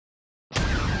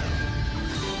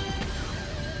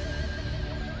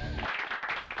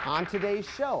On today's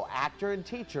show, actor and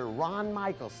teacher Ron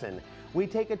Michaelson. We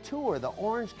take a tour of the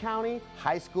Orange County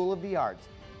High School of the Arts,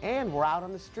 and we're out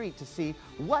on the street to see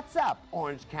what's up,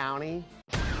 Orange County.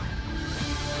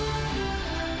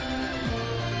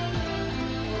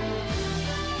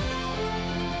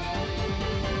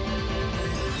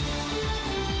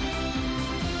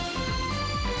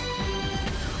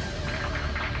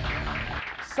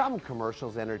 Some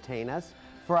commercials entertain us.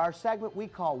 For our segment we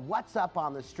call What's Up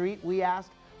on the Street, we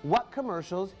asked, what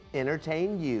commercials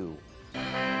entertain you?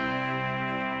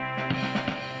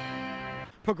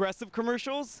 Progressive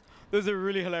commercials, those are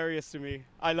really hilarious to me.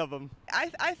 I love them.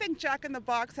 I think Jack in the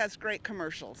Box has great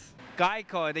commercials.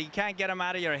 Geico, you can't get them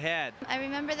out of your head. I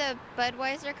remember the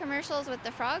Budweiser commercials with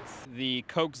the frogs. The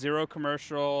Coke Zero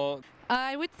commercial.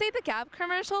 I would say the Gap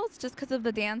commercials, just because of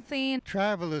the dancing.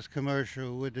 Travelers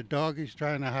commercial with the doggies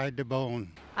trying to hide the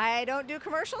bone. I don't do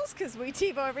commercials because we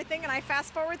TiVo everything and I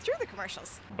fast forward through the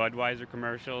commercials. Budweiser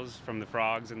commercials from the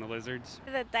frogs and the lizards.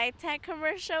 The Ditech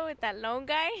commercial with that lone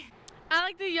guy. I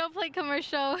like the Yoplait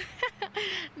commercial.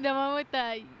 The one with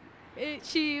the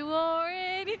she wore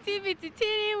an itsy bitsy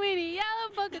teeny weeny yellow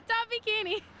polka dot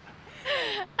bikini.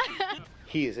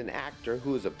 He is an actor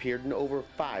who has appeared in over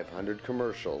 500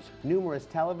 commercials, numerous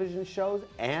television shows,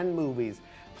 and movies.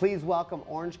 Please welcome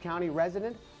Orange County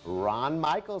resident Ron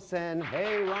Michaelson.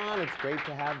 Hey, Ron, it's great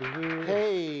to have you here.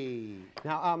 Hey.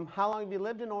 Now, how long have you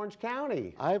lived in Orange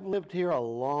County? I've lived here a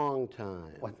long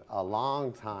time. What, a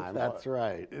long time? That's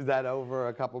right. Is that over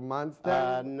a couple months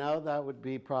then? No, that would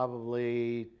be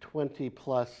probably 20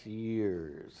 plus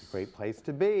years. Great place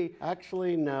to be.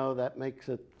 Actually, no, that makes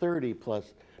it 30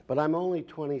 plus. But I'm only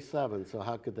 27, so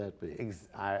how could that be?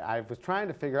 I was trying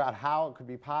to figure out how it could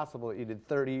be possible that you did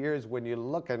 30 years when you're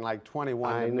looking like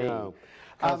 21 I to me. know.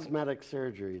 Cosmetic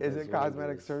surgery. Is it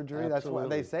cosmetic surgery? Absolutely. That's what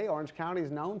they say. Orange County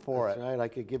is known for That's right. I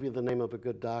could give you the name of a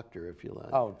good doctor if you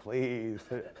like. Oh, please.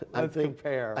 Let's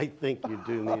compare. I think you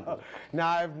do need that. Now,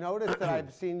 I've noticed that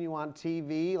I've seen you on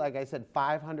TV. Like I said,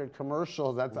 500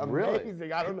 commercials. That's amazing.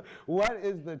 Really? I don't know. What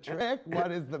is the trick?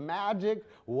 What is the magic?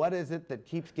 What is it that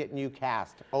keeps getting you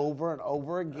cast over and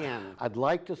over again? I'd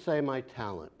like to say my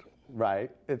talent.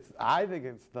 Right. I think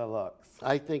it's the looks.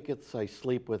 I think I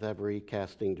sleep with every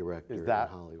casting director in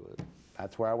Hollywood.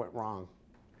 That's where I went wrong.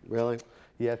 Really?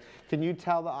 Yeah. Can you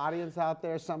tell the audience out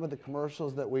there some of the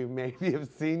commercials that we maybe have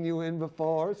seen you in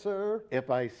before, sir? If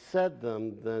I said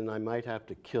them, then I might have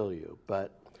to kill you.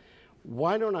 But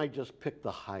why don't I just pick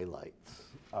the highlights?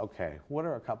 Okay. What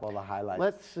are a couple of the highlights?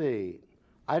 Let's see.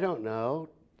 I don't know.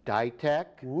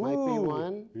 Ditech might be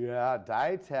one. Yeah,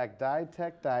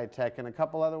 Ditech, and a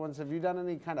couple other ones. Have you done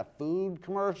any kind of food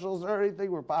commercials or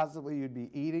anything where possibly you'd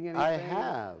be eating anything? I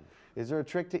have. Is there a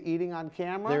trick to eating on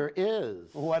camera? There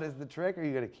is. What is the trick? Are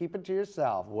you going to keep it to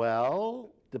yourself? Well,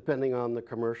 depending on the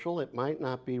commercial, it might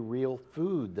not be real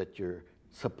food that you're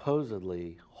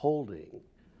supposedly holding.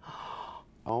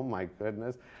 Oh my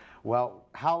goodness. Well,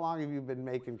 how long have you been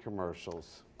making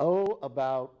commercials? Oh,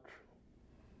 about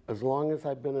as long as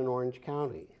I've been in Orange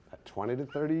County. 20 to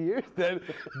 30 years then.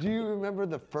 Do you remember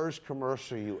the first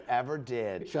commercial you ever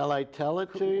did? Shall I tell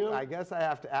it to you? I guess I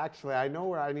have to actually, I know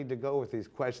where I need to go with these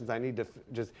questions. I need to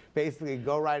just basically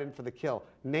go right in for the kill.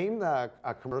 Name a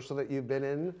commercial that you've been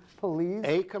in, please.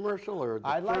 A commercial or the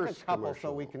I'd first like a couple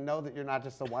commercial? so we can know that you're not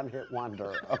just a one-hit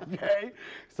wonder, okay?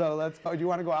 So let's go. Do you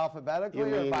want to go alphabetically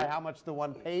or by how much the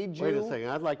one paid you? Wait a second.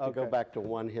 I'd like to go back to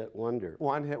one-hit wonder.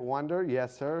 One-hit wonder?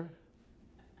 Yes, sir.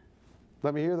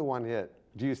 Let me hear the one hit.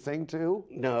 Do you sing too?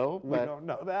 No. We don't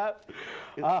know that?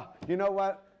 You know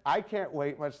what? I can't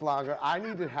wait much longer. I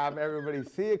need to have everybody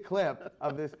see a clip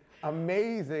of this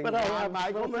amazing Ron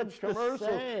Michaelson commercial.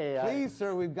 Please,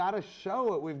 sir, we've got to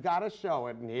show it. We've got to show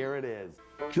it, and here it is.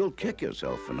 You'll kick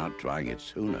yourself for not trying it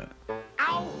sooner.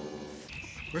 Ow!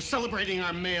 We're celebrating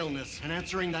our maleness and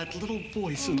answering that little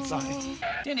voice inside.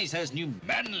 Denny's has new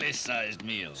manly-sized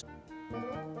meals.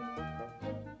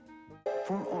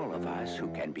 For all of us who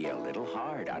can be a little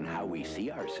hard on how we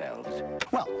see ourselves.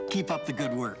 Well, keep up the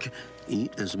good work.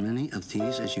 Eat as many of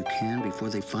these as you can before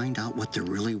they find out what they're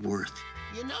really worth.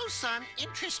 You know, son,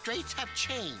 interest rates have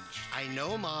changed. I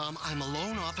know, Mom. I'm a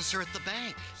loan officer at the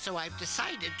bank. So I've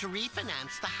decided to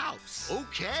refinance the house.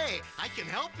 Okay, I can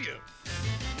help you.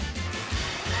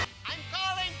 I'm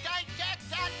calling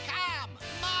Ditech.com.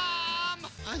 Mom!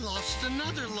 I lost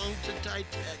another loan to Ditech.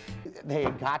 They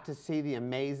got to see the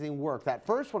amazing work. That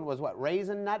first one was what,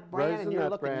 Raisin Nut Bran? Raisin and you're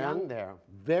Nut looking Bran. young there.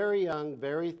 Very young,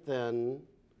 very thin.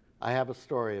 I have a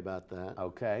story about that.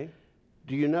 Okay.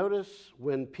 Do you notice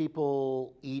when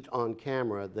people eat on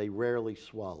camera, they rarely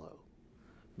swallow?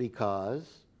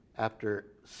 Because after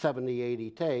 70, 80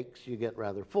 takes, you get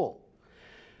rather full.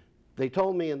 They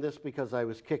told me in this because I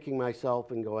was kicking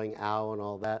myself and going ow and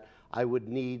all that, I would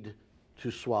need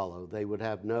to swallow. They would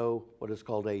have no, what is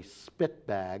called a spit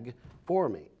bag for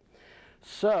me.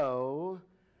 So,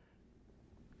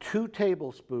 2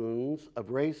 tablespoons of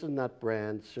Raisin Nut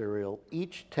Bran cereal,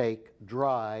 each take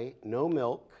dry, no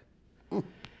milk.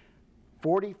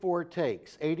 44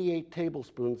 takes, 88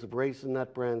 tablespoons of Raisin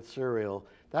Nut Bran cereal.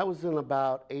 That was in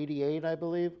about 88, I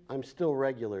believe. I'm still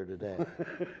regular today.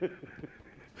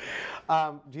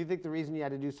 Do you think the reason you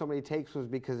had to do so many takes was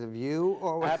because of you,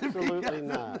 or was Absolutely it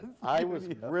not. I was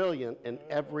brilliant in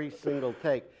every single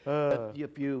take. But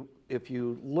if you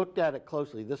looked at it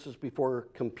closely, this is before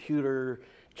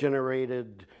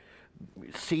computer-generated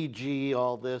CG,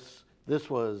 all this. This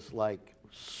was like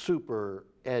super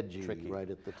edgy right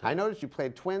at the time. I noticed you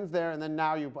played twins there, and then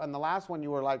now on the last one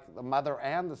you were like the mother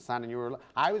and the son, and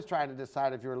I was trying to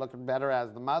decide if you were looking better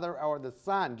as the mother or the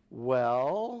son.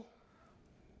 Well,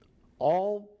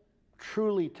 all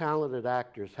truly talented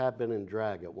actors have been in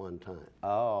drag at one time.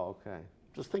 Oh, okay.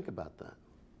 Just think about that.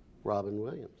 Robin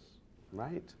Williams.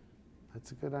 Right.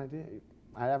 That's a good idea.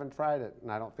 I haven't tried it,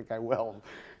 and I don't think I will.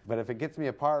 But if it gets me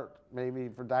apart, maybe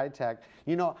for Ditech.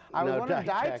 You know, I was wondering,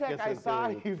 Ditech, I saw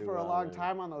you for a long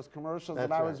time on those commercials,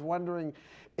 and I was wondering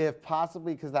if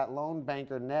possibly, because that loan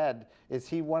banker, Ned, is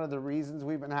he one of the reasons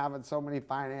we've been having so many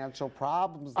financial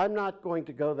problems? I'm not going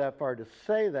to go that far to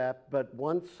say that, but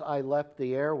once I left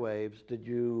the airwaves, did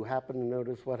you happen to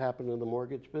notice what happened in the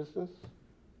mortgage business?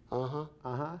 Uh-huh.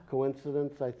 Uh-huh.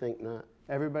 Coincidence? I think not.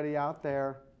 Everybody out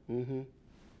there, if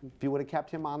you would have kept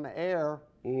him on the air,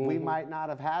 we might not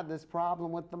have had this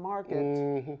problem with the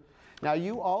market. Now,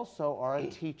 you also are a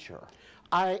teacher.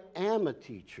 I am a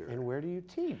teacher. And where do you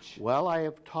teach? Well, I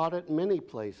have taught at many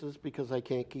places because I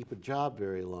can't keep a job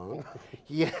very long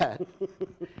yet.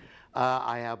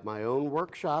 I have my own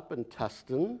workshop in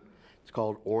Tustin. It's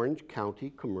called Orange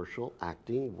County Commercial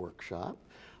Acting Workshop.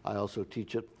 I also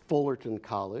teach at Fullerton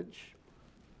College,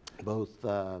 both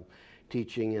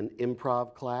teaching an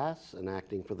improv class, an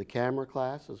acting for the camera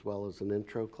class, as well as an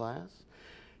intro class.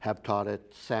 Have taught at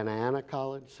Santa Ana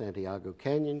College, Santiago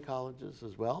Canyon Colleges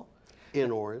as well, in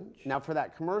Orange. Now, for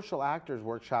that commercial actors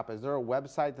workshop, is there a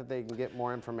website that they can get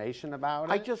more information about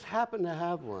it? I just happen to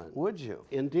have one. Would you?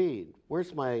 Indeed.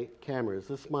 Where's my camera? Is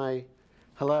this my,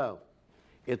 hello?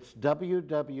 It's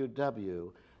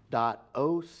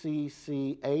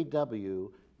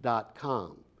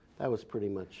www.occaw.com. That was pretty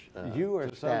much you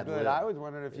are so good. I was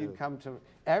wondering if you'd come to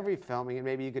every filming and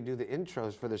maybe you could do the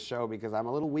intros for the show, because I'm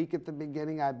a little weak at the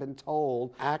beginning, I've been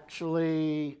told.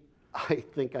 Actually, I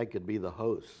think I could be the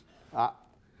host.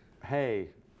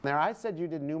 Hey. Now, I said you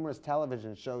did numerous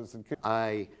television shows.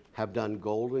 I have done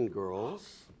Golden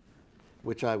Girls,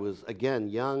 which I was, again,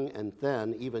 young and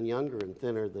thin, even younger and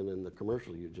thinner than in the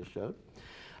commercial you just showed.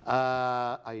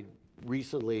 I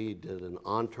recently did an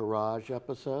Entourage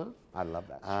episode. I love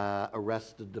that.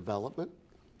 Arrested Development.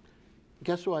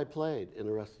 Guess who I played in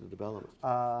Arrested Development?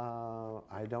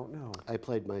 I don't know. I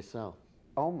played myself.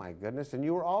 Oh my goodness, and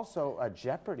you were also a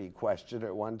Jeopardy question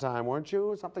at one time, weren't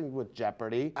you? Something with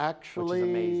Jeopardy, actually, which is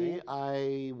amazing.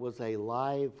 I was a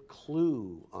live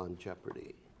clue on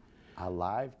Jeopardy. A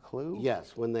live clue?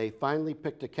 Yes, when they finally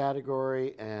picked a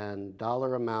category and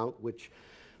dollar amount, which,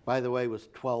 by the way, was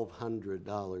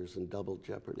 $1,200 in Double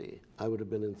Jeopardy. I would have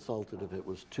been insulted if it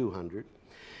was $200.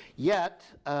 Yet,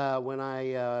 when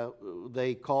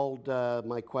they called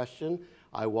my question,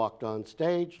 I walked on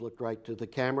stage, looked right to the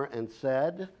camera, and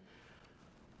said,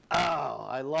 "Oh,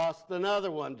 I lost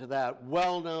another one to that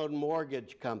well-known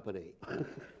mortgage company."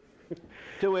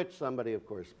 To which somebody, of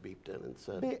course, beeped in and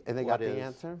said, and they got the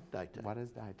answer? Ditech. What is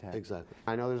Ditech? Exactly.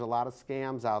 I know there's a lot of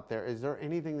scams out there. Is there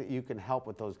anything that you can help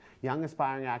with those young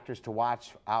aspiring actors to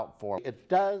watch out for? It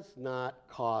does not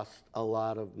cost a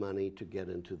lot of money to get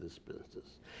into this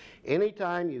business.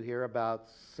 Anytime you hear about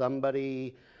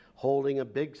somebody holding a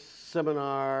big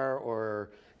seminar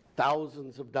or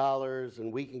thousands of dollars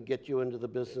and we can get you into the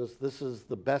business, this is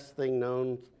the best thing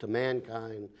known to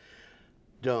mankind,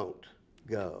 don't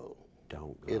go.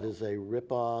 Don't go. It is a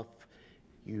ripoff.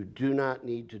 You do not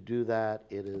need to do that.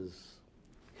 It is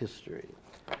history.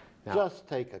 Now, just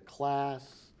take a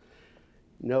class,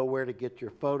 know where to get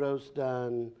your photos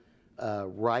done,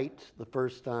 write the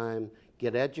first time,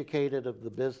 get educated of the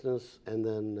business, and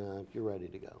then you're ready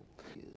to go.